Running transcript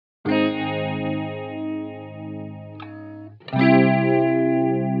Hi,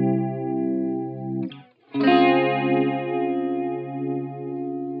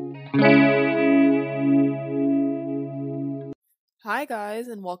 guys,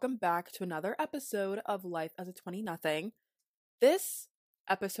 and welcome back to another episode of Life as a 20 Nothing. This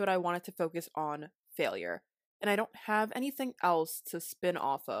episode, I wanted to focus on failure, and I don't have anything else to spin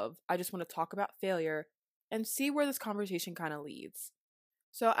off of. I just want to talk about failure and see where this conversation kind of leads.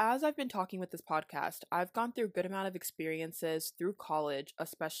 So, as I've been talking with this podcast, I've gone through a good amount of experiences through college,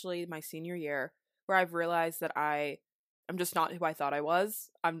 especially my senior year, where I've realized that I'm just not who I thought I was.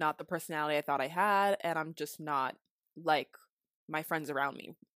 I'm not the personality I thought I had, and I'm just not like my friends around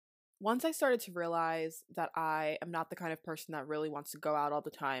me. Once I started to realize that I am not the kind of person that really wants to go out all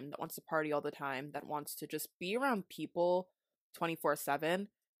the time, that wants to party all the time, that wants to just be around people 24/7,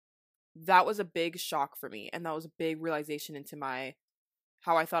 that was a big shock for me. And that was a big realization into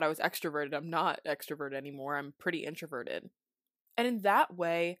how I thought I was extroverted. I'm not extroverted anymore. I'm pretty introverted. And in that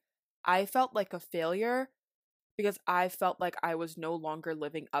way, I felt like a failure because I felt like I was no longer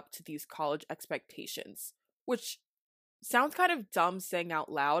living up to these college expectations, which sounds kind of dumb saying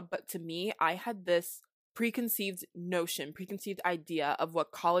out loud, but to me, I had this preconceived idea of what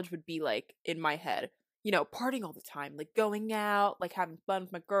college would be like in my head. You know, partying all the time, like going out, like having fun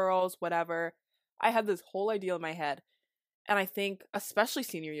with my girls, whatever. I had this whole idea in my head. And I think, especially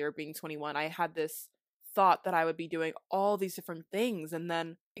senior year being 21, I had this thought that I would be doing all these different things. And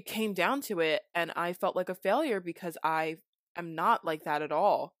then it came down to it, and I felt like a failure because I am not like that at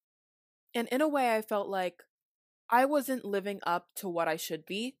all. And in a way, I felt like I wasn't living up to what I should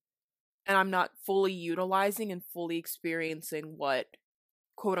be, and I'm not fully utilizing and fully experiencing what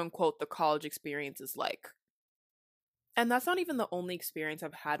quote unquote the college experience is like. And that's not even the only experience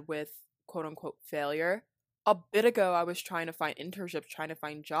I've had with quote unquote failure. A bit ago, I was trying to find internships, trying to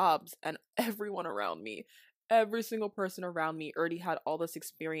find jobs, and everyone around me, every single person around me already had all this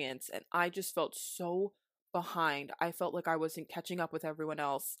experience, and I just felt so behind. I felt like I wasn't catching up with everyone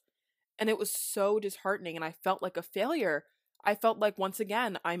else. And it was so disheartening, and I felt like a failure. I felt like, once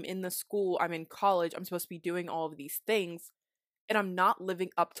again, I'm in the school, I'm in college, I'm supposed to be doing all of these things, and I'm not living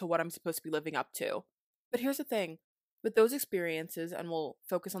up to what I'm supposed to be living up to. But here's the thing, with those experiences, and we'll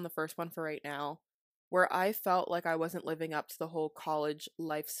focus on the first one for right now, where I felt like I wasn't living up to the whole college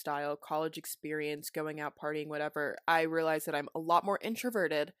lifestyle, college experience, going out partying, whatever, I realized that I'm a lot more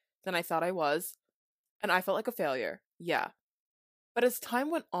introverted than I thought I was, and I felt like a failure. Yeah. But as time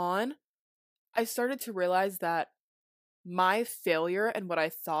went on, I started to realize that my failure and what I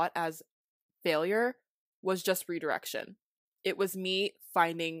thought as failure was just redirection. It was me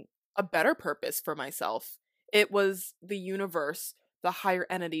finding a better purpose for myself. It was the universe, the higher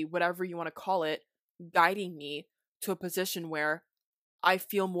entity, whatever you want to call it, guiding me to a position where I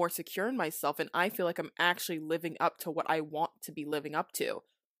feel more secure in myself and I feel like I'm actually living up to what I want to be living up to.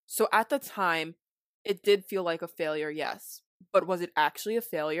 So at the time, it did feel like a failure, yes. But was it actually a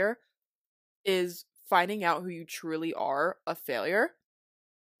failure? Is finding out who you truly are a failure?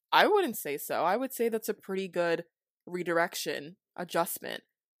 I wouldn't say so. I would say that's a pretty good redirection, adjustment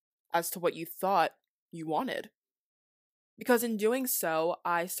as to what you thought you wanted. Because in doing so,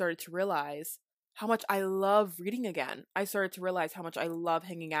 I started to realize how much I love reading again. I started to realize how much I love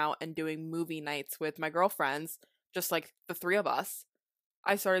hanging out and doing movie nights with my girlfriends, just like the three of us.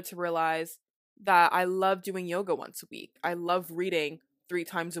 I started to realize that I love doing yoga once a week. I love reading 3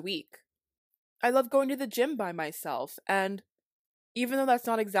 times a week. I love going to the gym by myself. And even though that's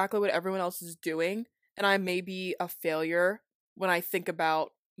not exactly what everyone else is doing, and I may be a failure when I think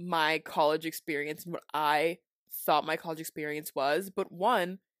about my college experience and what I thought my college experience was, but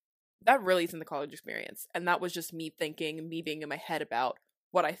one, that really isn't the college experience. And that was just me thinking, me being in my head about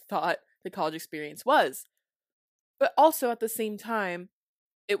what I thought the college experience was. But also at the same time,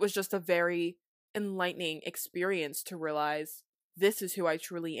 it was just a very enlightening experience to realize this is who I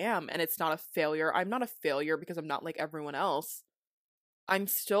truly am. And it's not a failure. I'm not a failure because I'm not like everyone else. I'm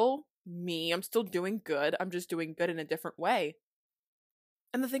still me. I'm still doing good. I'm just doing good in a different way.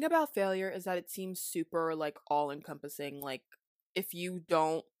 And the thing about failure is that it seems super like all encompassing. Like if you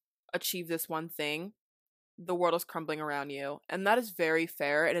don't achieve this one thing, the world is crumbling around you. And that is very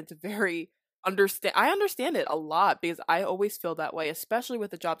fair, and it's very I understand it a lot because I always feel that way, especially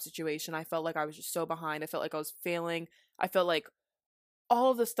with the job situation. I felt like I was just so behind. I felt like I was failing. I felt like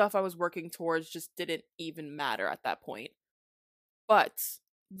all of the stuff I was working towards just didn't even matter at that point. But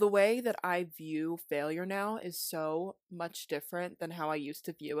the way that I view failure now is so much different than how I used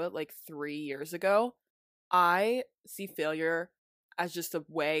to view it like 3 years ago. I see failure as just a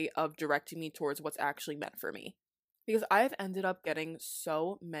way of directing me towards what's actually meant for me. Because I've ended up getting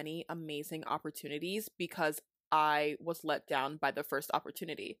so many amazing opportunities because I was let down by the first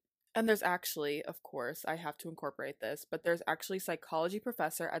opportunity. And there's actually, of course, I have to incorporate this, but there's actually a psychology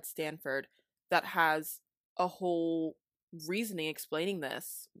professor at Stanford that has a whole reasoning explaining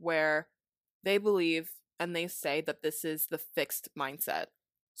this, where they believe and they say that this is the fixed mindset.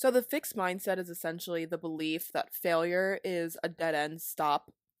 So the fixed mindset is essentially the belief that failure is a dead end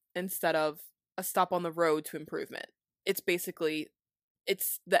stop instead of a stop on the road to improvement. It's basically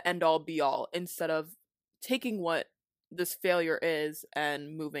it's the end all be all instead of taking what this failure is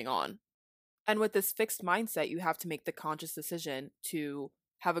and moving on. And with this fixed mindset, you have to make the conscious decision to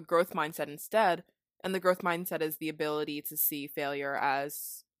have a growth mindset instead. And the growth mindset is the ability to see failure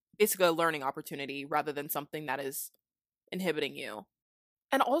as basically a learning opportunity rather than something that is inhibiting you.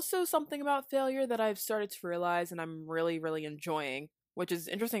 And also something about failure that I've started to realize and I'm really, really enjoying, which is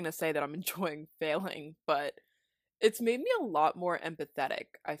interesting to say that I'm enjoying failing, but it's made me a lot more empathetic,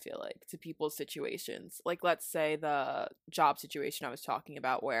 I feel like, to people's situations. Like, let's say the job situation I was talking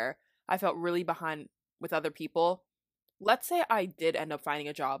about where I felt really behind with other people. Let's say I did end up finding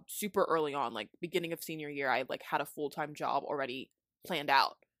a job super early on, like beginning of senior year, I like had a full-time job already planned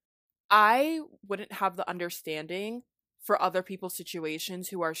out. I wouldn't have the understanding for other people's situations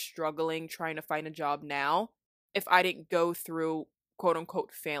who are struggling trying to find a job now if I didn't go through quote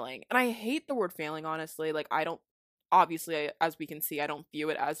unquote failing. And I hate the word failing, honestly. Like, I don't, obviously, as we can see, I don't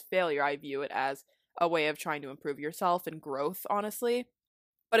view it as failure. I view it as a way of trying to improve yourself and growth, honestly.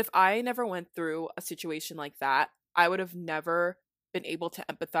 But if I never went through a situation like that, I would have never been able to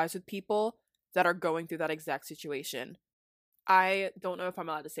empathize with people that are going through that exact situation. I don't know if I'm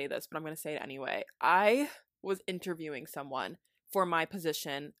allowed to say this, but I'm going to say it anyway. I was interviewing someone for my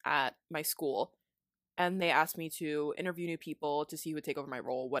position at my school, and they asked me to interview new people to see who would take over my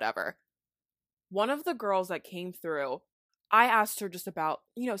role, whatever. One of the girls that came through, I asked her just about,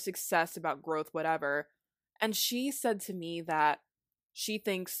 success, about growth, whatever. And she said to me that she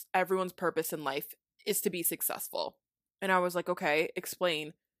thinks everyone's purpose in life is to be successful. And I was like, okay,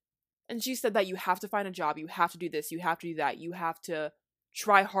 explain. And she said that you have to find a job, you have to do this, you have to do that, you have to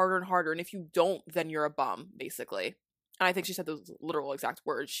try harder and harder. And if you don't, then you're a bum, basically. And I think she said those literal exact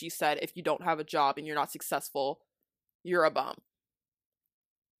words. She said, if you don't have a job and you're not successful, you're a bum.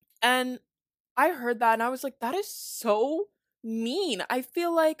 And I heard that and I was like, that is so mean. I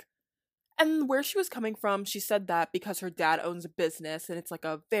feel like, and where she was coming from, she said that because her dad owns a business and it's like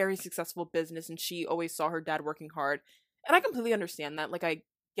a very successful business and she always saw her dad working hard. And I completely understand that. Like, I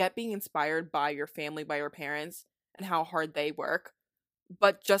get being inspired by your family, by your parents, and how hard they work.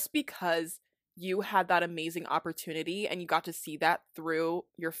 But just because you had that amazing opportunity and you got to see that through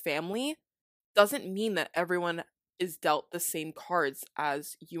your family doesn't mean that everyone is dealt the same cards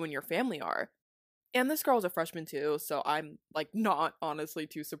as you and your family are. And this girl was a freshman too, so I'm like not honestly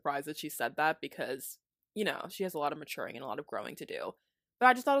too surprised that she said that because, she has a lot of maturing and a lot of growing to do. But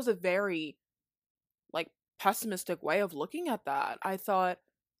I just thought it was a very like pessimistic way of looking at that. I thought,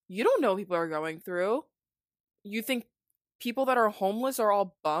 you don't know what people are going through. You think people that are homeless are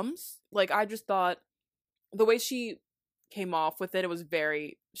all bums? Like, I just thought the way she came off with it,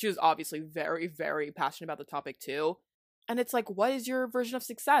 she was obviously very, very passionate about the topic too. And it's like, what is your version of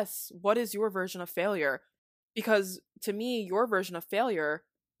success? What is your version of failure? Because to me, your version of failure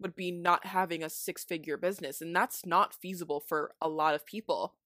would be not having a 6-figure business, and that's not feasible for a lot of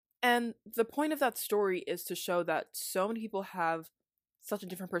people. And the point of that story is to show that so many people have such a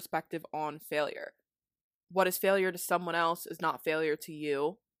different perspective on failure. What is failure to someone else is not failure to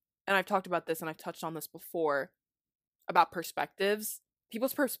you. And I've talked about this and I've touched on this before about perspectives.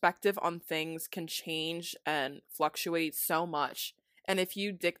 People's perspective on things can change and fluctuate so much. And if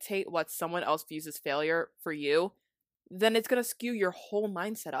you dictate what someone else views as failure for you, then it's going to skew your whole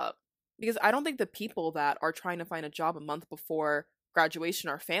mindset up. Because I don't think the people that are trying to find a job a month before graduation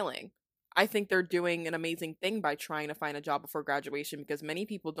are failing. I think they're doing an amazing thing by trying to find a job before graduation because many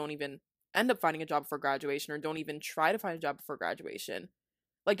people don't even end up finding a job before graduation or don't even try to find a job before graduation.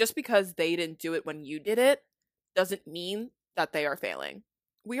 Like, just because they didn't do it when you did it doesn't mean that they are failing.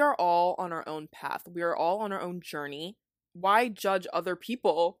 We are all on our own path. We are all on our own journey. Why judge other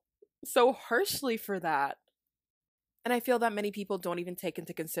people so harshly for that? And I feel that many people don't even take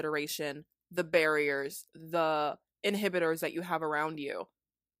into consideration the barriers, the inhibitors that you have around you.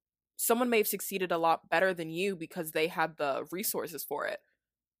 Someone may have succeeded a lot better than you because they had the resources for it.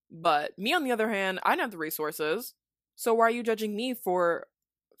 But me, on the other hand, I don't have the resources. So why are you judging me for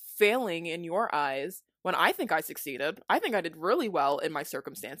failing in your eyes when I think I succeeded? I think I did really well in my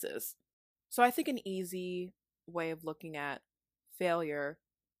circumstances. So I think an easy way of looking at failure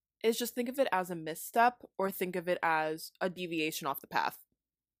is just think of it as a misstep or think of it as a deviation off the path.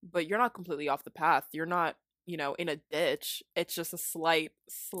 But you're not completely off the path. You're not in a ditch. It's just a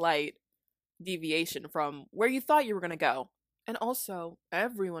slight deviation from where you thought you were going to go. And also,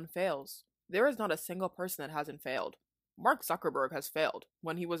 everyone fails. There is not a single person that hasn't failed. Mark Zuckerberg has failed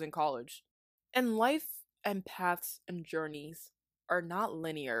when he was in college. And life and paths and journeys are not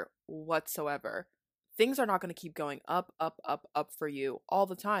linear whatsoever. Things are not going to keep going up, up, up, up for you all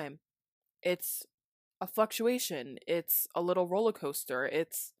the time. It's a fluctuation, it's a little roller coaster,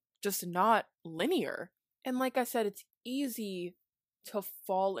 it's just not linear. And like I said, it's easy to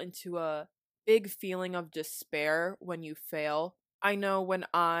fall into a big feeling of despair when you fail. I know when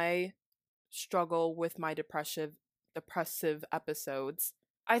I struggle with my depressive episodes,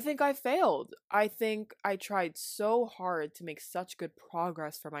 I think I failed. I think I tried so hard to make such good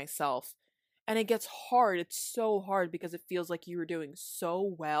progress for myself. And it gets hard. It's so hard because it feels like you were doing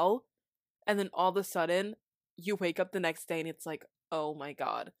so well. And then all of a sudden, you wake up the next day and it's like, oh my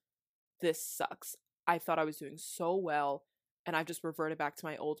God, this sucks. I thought I was doing so well and I've just reverted back to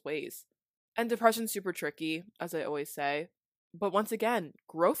my old ways. And depression's super tricky, as I always say. But once again,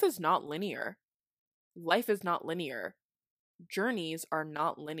 growth is not linear. Life is not linear. Journeys are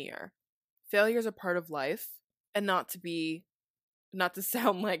not linear. Failure is a part of life, and not to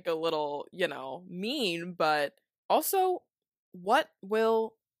sound like a little, mean, but also, what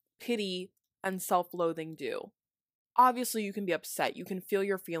will pity and self-loathing do? Obviously, you can be upset. You can feel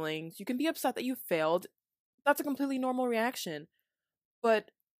your feelings. You can be upset that you failed. That's a completely normal reaction.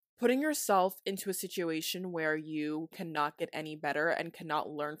 But putting yourself into a situation where you cannot get any better and cannot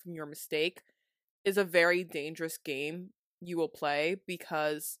learn from your mistake is a very dangerous game you will play,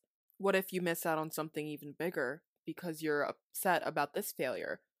 because what if you miss out on something even bigger because you're upset about this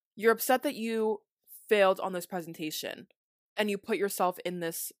failure? You're upset that you failed on this presentation and you put yourself in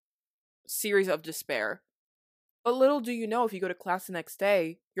this series of despair. But little do you know, if you go to class the next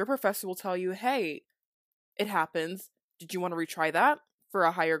day, your professor will tell you, hey, it happens. Did you want to retry that for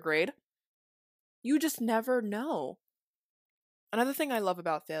a higher grade? You just never know. Another thing I love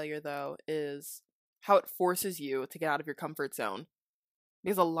about failure, though, is how it forces you to get out of your comfort zone.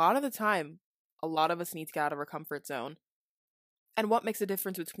 Because a lot of the time, a lot of us need to get out of our comfort zone. And what makes a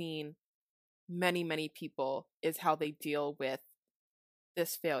difference between many, many people is how they deal with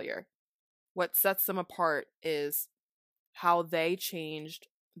this failure. What sets them apart is how they changed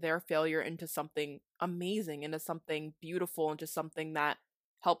their failure into something amazing, into something beautiful, into something that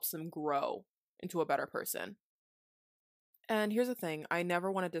helps them grow into a better person. And here's the thing, I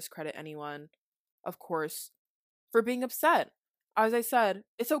never want to discredit anyone, of course, for being upset. As I said,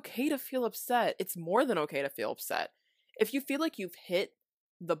 it's okay to feel upset. It's more than okay to feel upset. If you feel like you've hit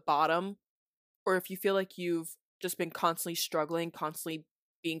the bottom, or if you feel like you've just been constantly struggling, constantly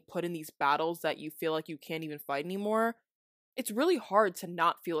being put in these battles that you feel like you can't even fight anymore, it's really hard to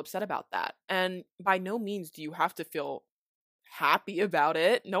not feel upset about that. And by no means do you have to feel happy about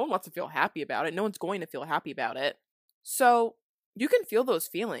it. No one wants to feel happy about it. No one's going to feel happy about it. So you can feel those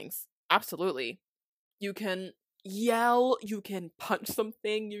feelings. Absolutely. You can yell, you can punch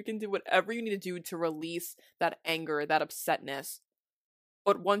something, you can do whatever you need to do to release that anger, that upsetness.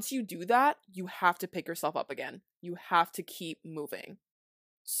 But once you do that, you have to pick yourself up again. You have to keep moving.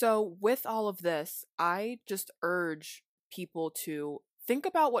 So with all of this, I just urge people to think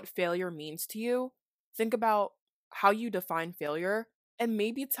about what failure means to you. Think about how you define failure, and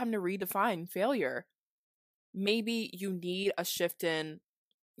maybe it's time to redefine failure. Maybe you need a shift in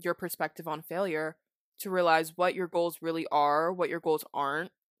your perspective on failure to realize what your goals really are, what your goals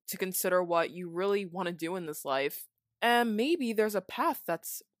aren't, to consider what you really want to do in this life. And maybe there's a path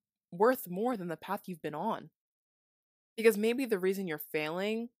that's worth more than the path you've been on. Because maybe the reason you're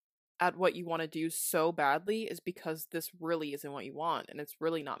failing at what you want to do so badly is because this really isn't what you want and it's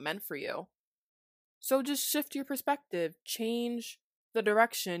really not meant for you. So just shift your perspective, change the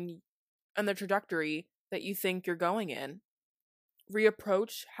direction and the trajectory that you think you're going in.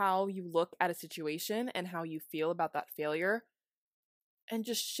 Reapproach how you look at a situation and how you feel about that failure, and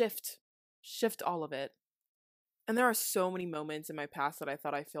just shift all of it. And there are so many moments in my past that I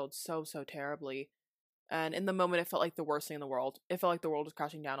thought I failed so terribly. And in the moment, it felt like the worst thing in the world. It felt like the world was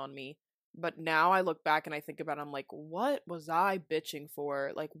crashing down on me. But now I look back and I think about it, I'm like, what was I bitching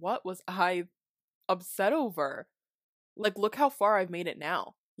for? Like, what was I upset over? Like, look how far I've made it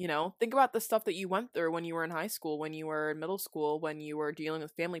now. Think about the stuff that you went through when you were in high school, when you were in middle school, when you were dealing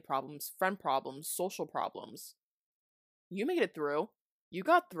with family problems, friend problems, social problems. You made it through. You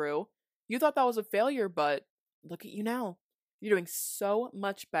got through. You thought that was a failure, but look at you now. You're doing so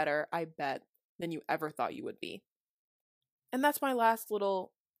much better, I bet, than you ever thought you would be. And that's my last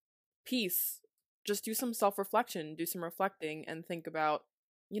little piece. Just do some self-reflection, do some reflecting, and think about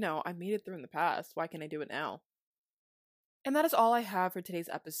I made it through in the past. Why can't I do it now? And that is all I have for today's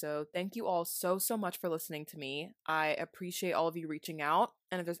episode. Thank you all so, so much for listening to me. I appreciate all of you reaching out.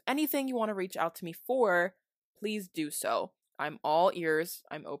 And if there's anything you want to reach out to me for, please do so. I'm all ears.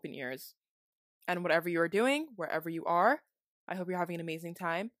 I'm open ears. And whatever you are doing, wherever you are, I hope you're having an amazing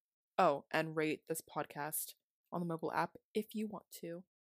time. Oh, and rate this podcast on the mobile app if you want to.